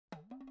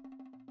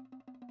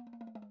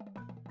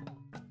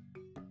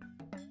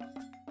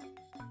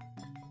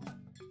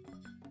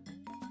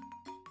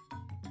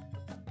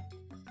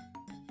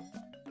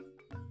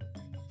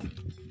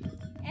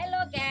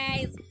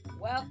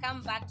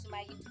Welcome back to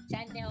my YouTube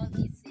channel.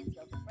 This is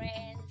your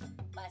friend,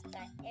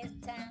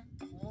 Pst.Esther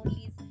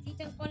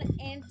Kitchen Corner,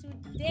 and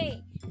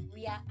today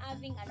we are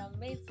having an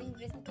amazing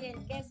recipe.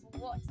 And guess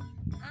what?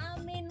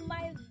 I'm in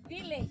my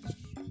village.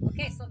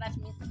 Okay, so that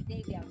means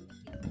today we are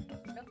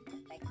making,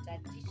 like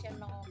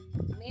traditional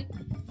meal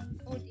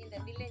food in the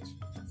village.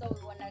 So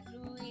we wanna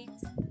do it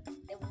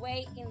the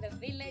way in the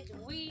village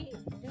we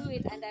do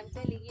it, and I'm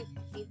telling you,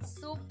 it's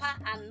super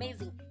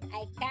amazing.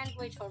 I can't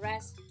wait for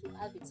us to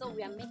have it. So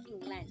we are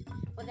making lunch.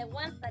 For the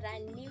ones that are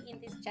new in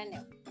this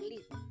channel,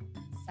 please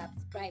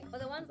subscribe. For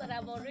the ones that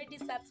have already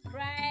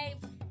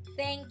subscribed,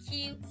 thank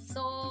you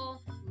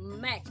so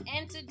much.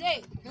 And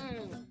today,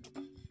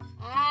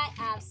 I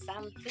have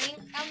something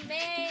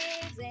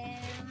amazing.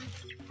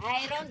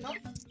 I don't know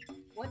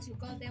what you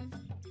call them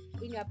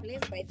in your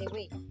place, by the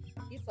way.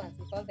 These ones,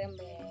 we call them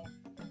the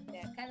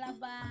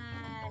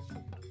calabash,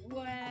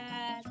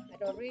 what?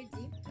 But already,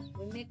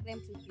 we make them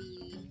to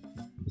be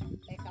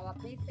like our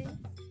basins.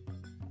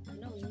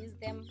 We use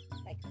them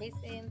like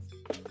basins.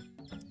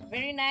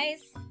 Very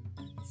nice.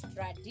 It's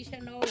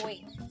traditional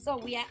way. So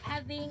we are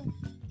having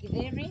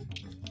githeri,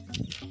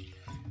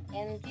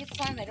 and this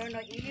one, I don't know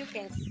if you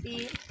can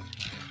see,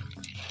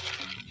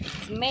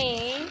 it's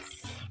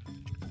maize,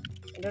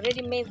 and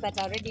already maize that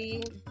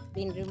already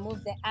been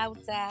removed the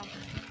outer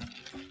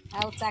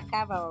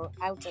cover or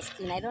outer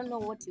skin. I don't know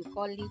what you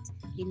call it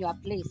in your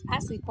place.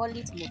 As we call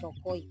it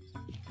mutokoi.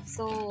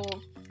 So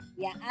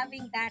we are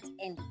having that,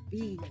 and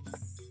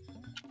beans.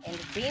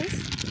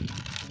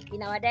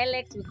 In our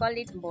dialect we call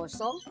it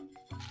mboso.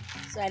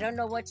 So I don't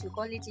know what you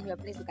call it in your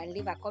place. You can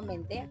leave a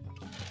comment there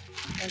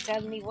and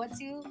tell me what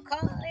you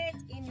call it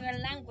in your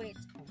language.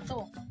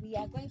 So we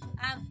are going to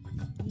have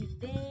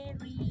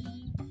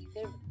githeri.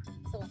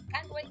 So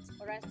can't wait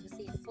for us to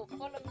see it. So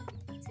follow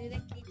me to the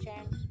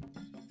kitchen.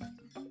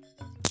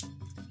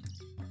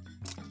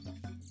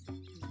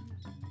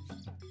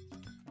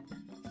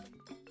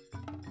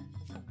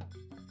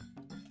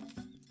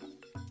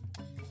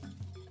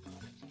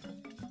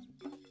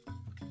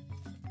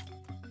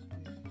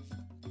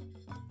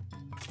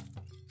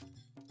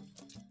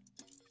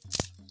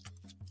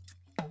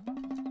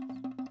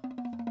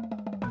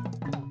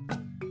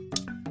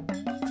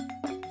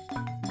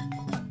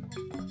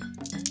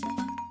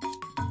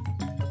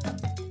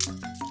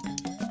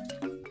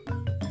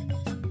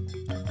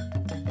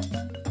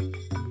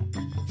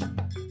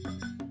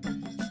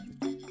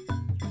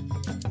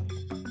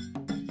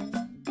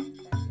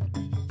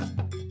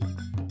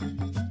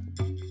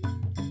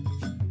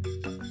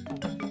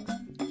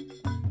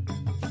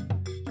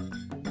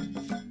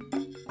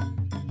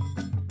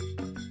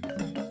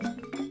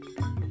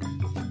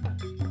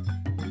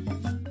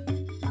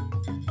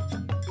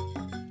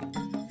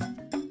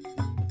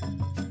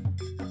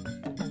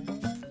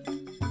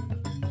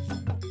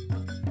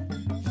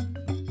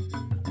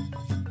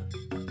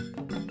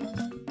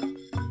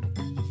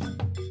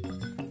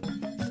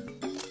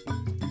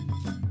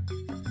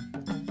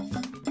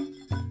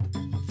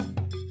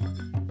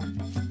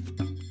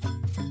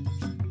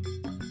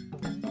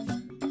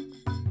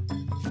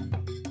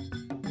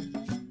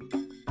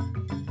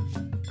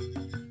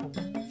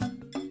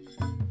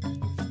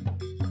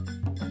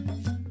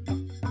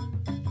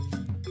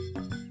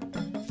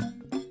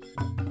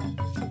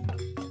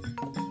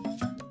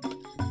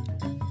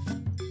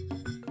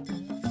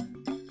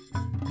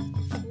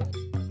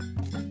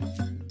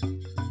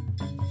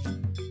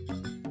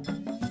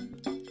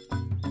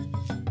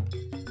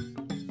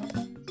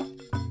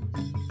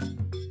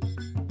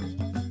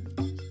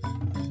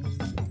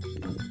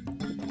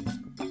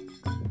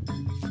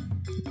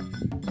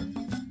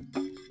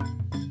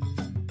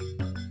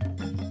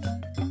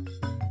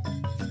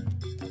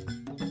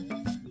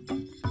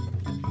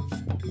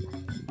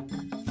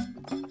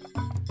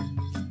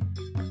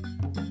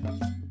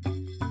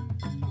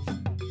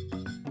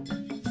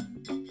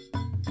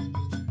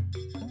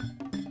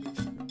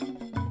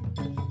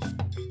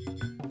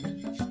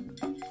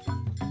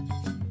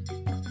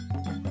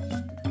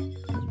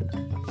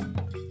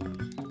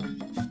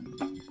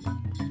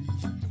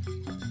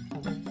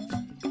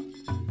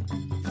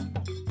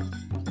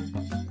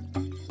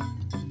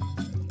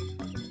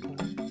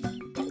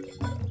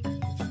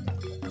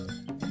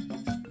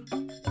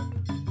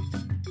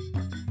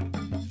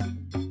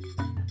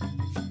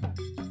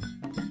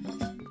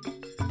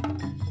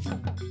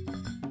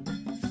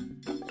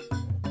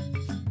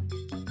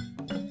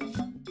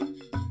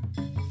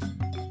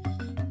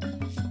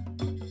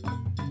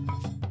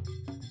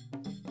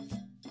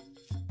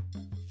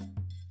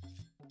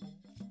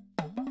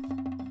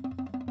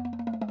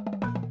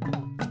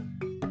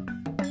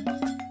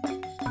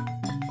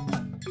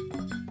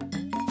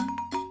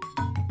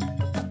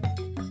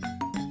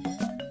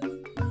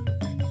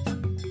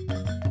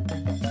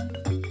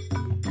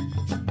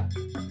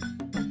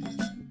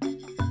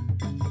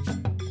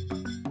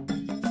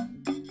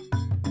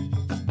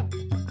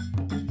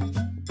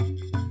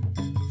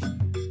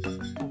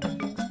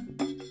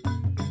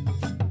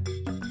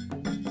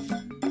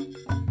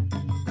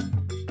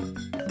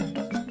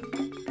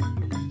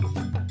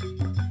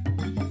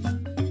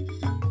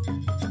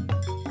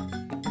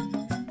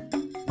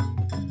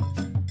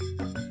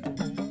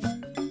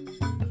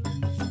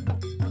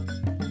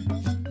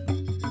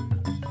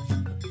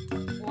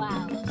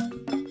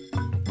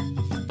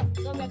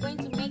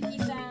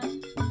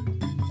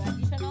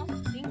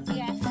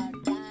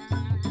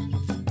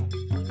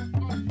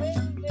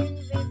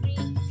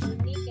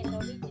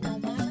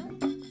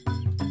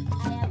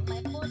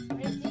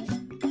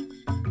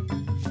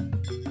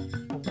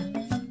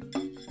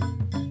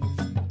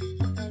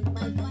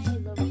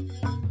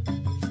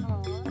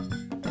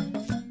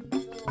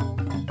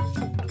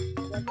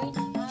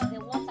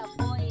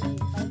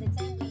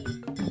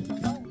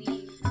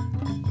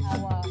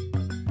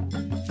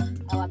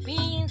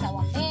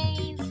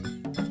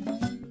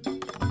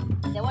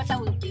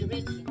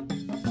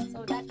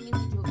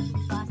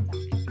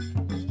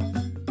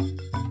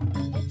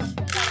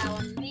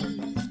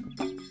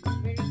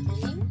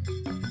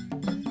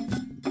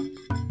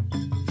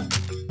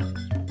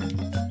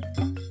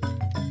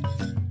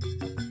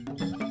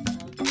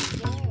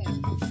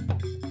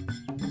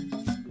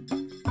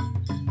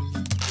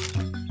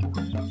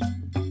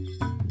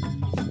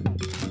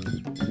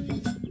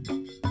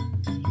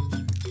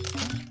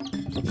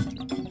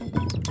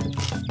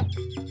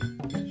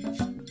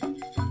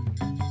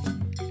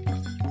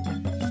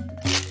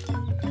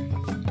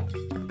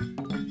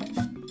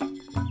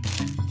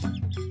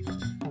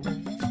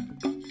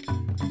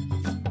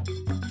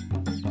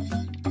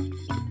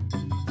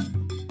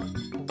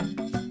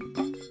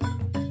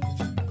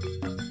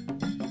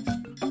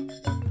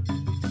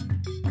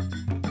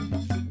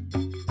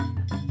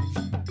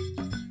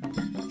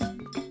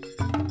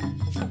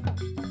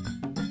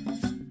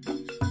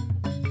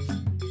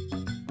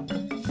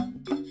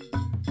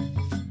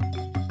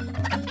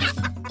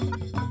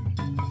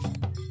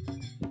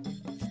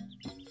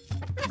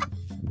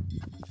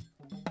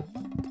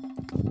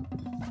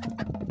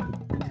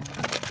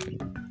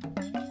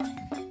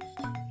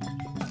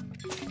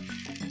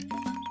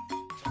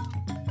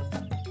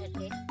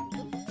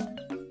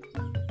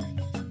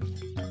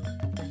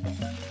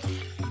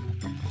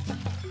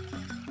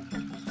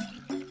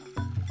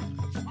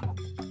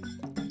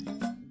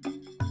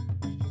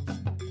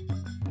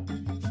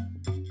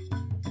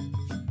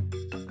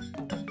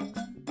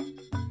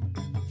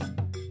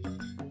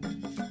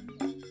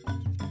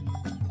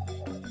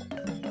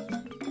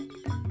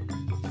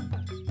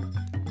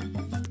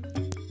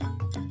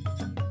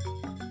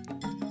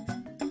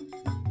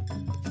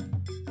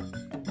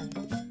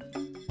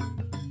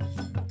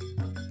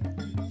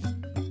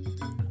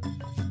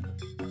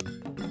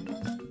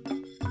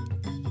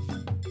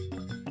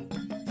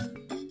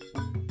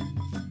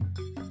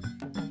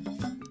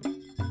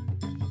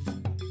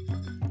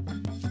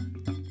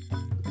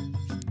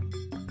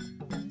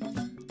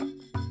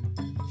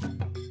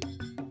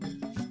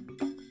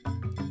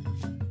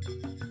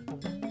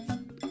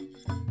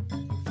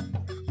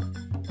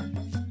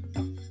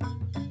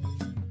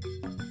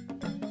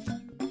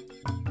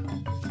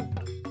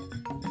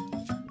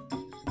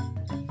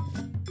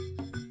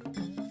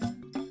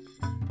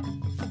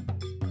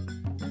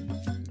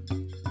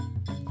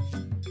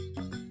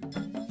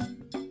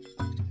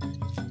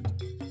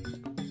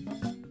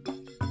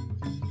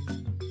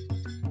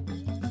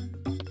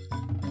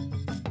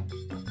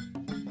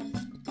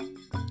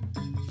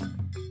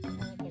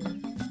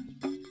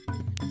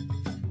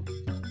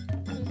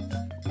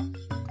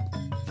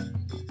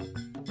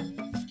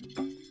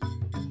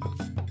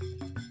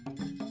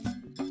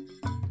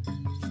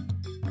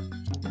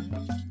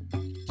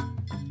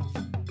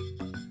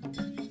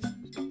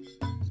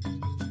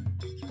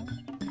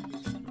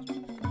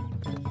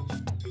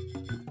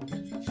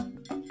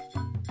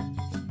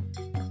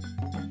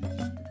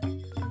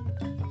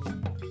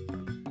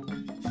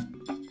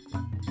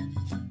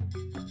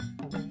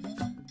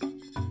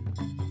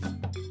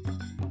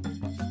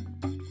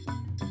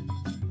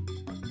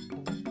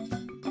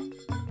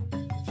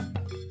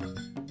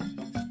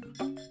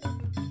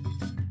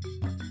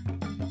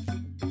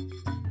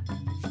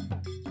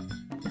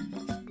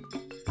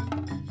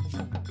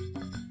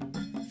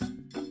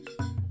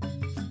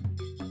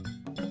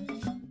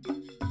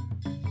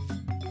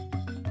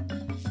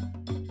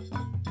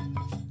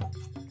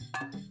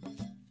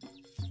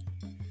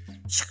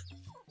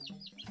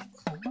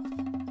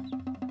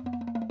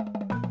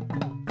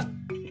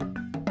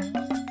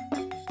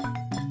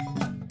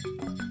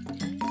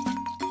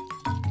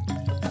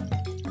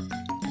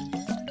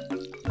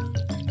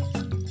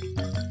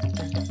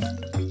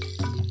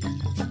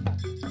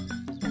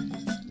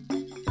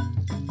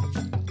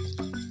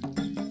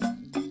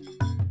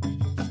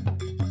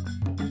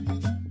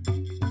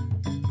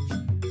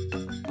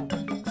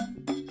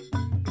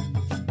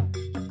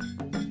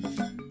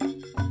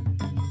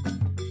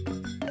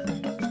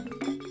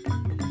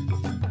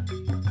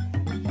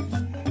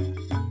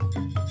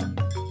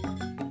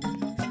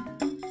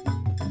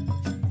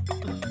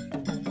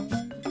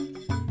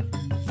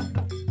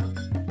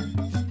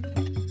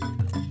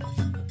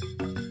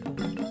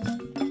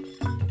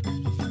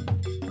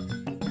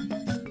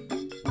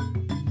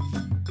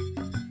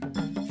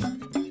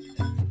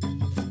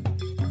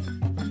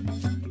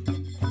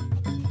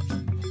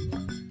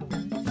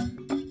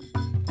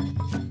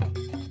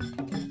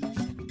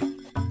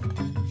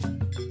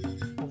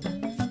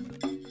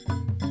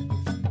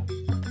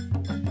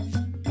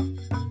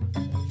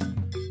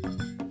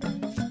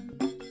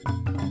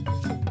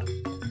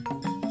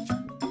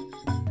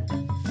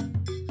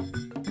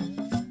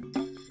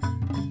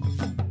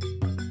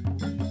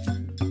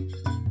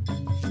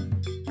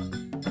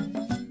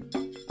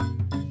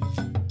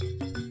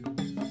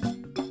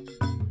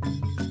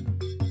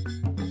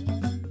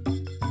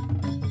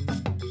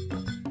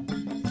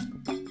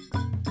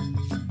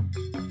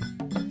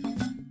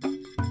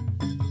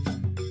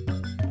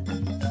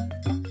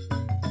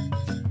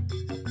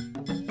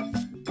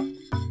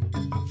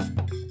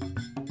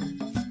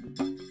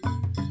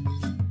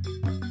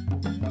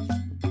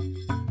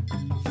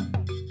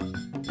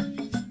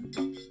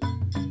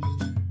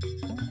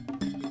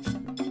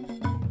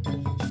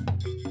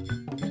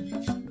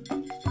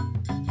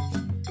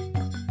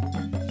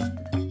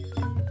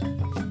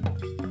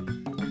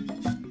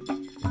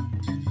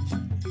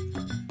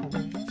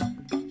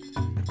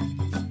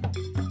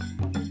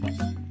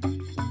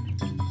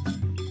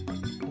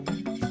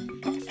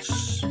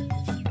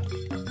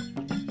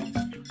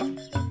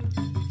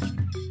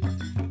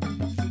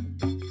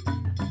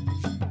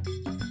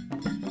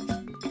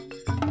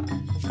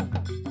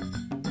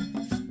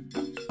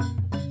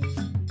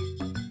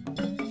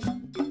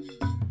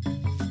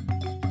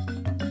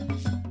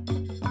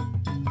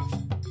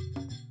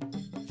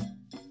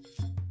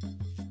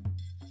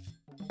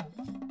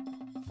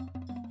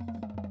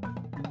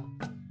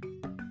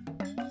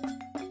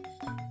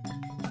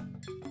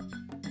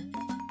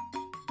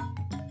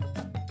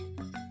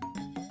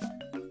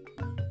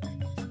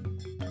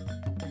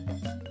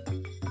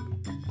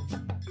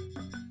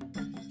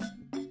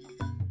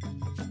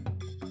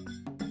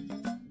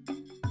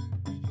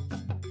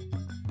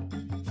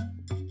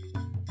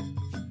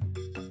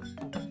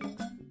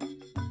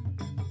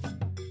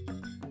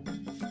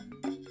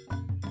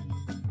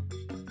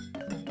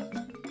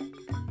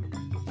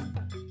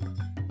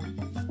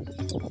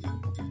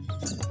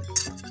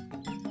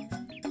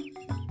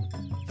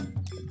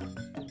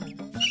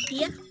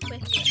 Here,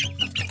 wait here.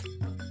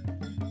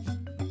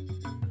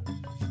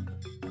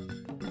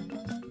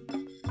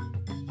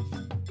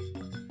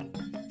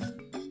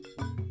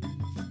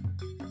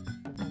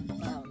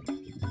 Wow.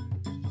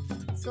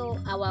 So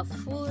our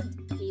food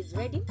is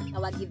ready,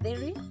 our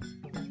githeri.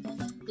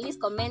 Please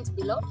comment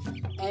below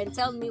and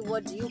tell me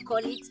what do you call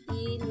it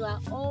in your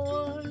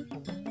own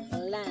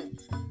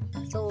land.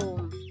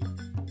 So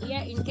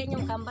here in Kenya,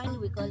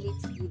 Kambani, we call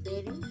it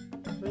githeri.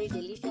 Very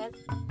delicious.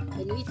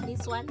 When you eat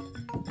this one,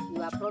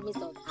 you are promised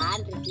of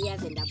 100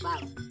 years and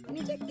above. When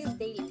you take this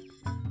daily,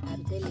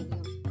 I'm telling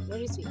you,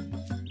 very sweet.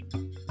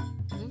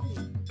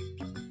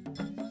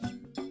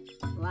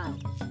 Wow,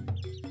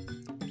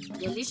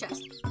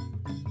 delicious,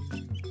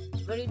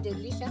 very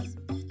delicious.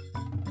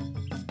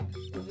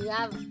 If you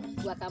have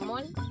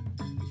guacamole,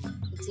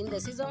 it's in the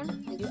season,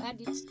 and you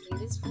add it in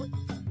this food,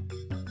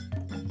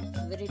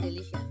 very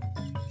delicious.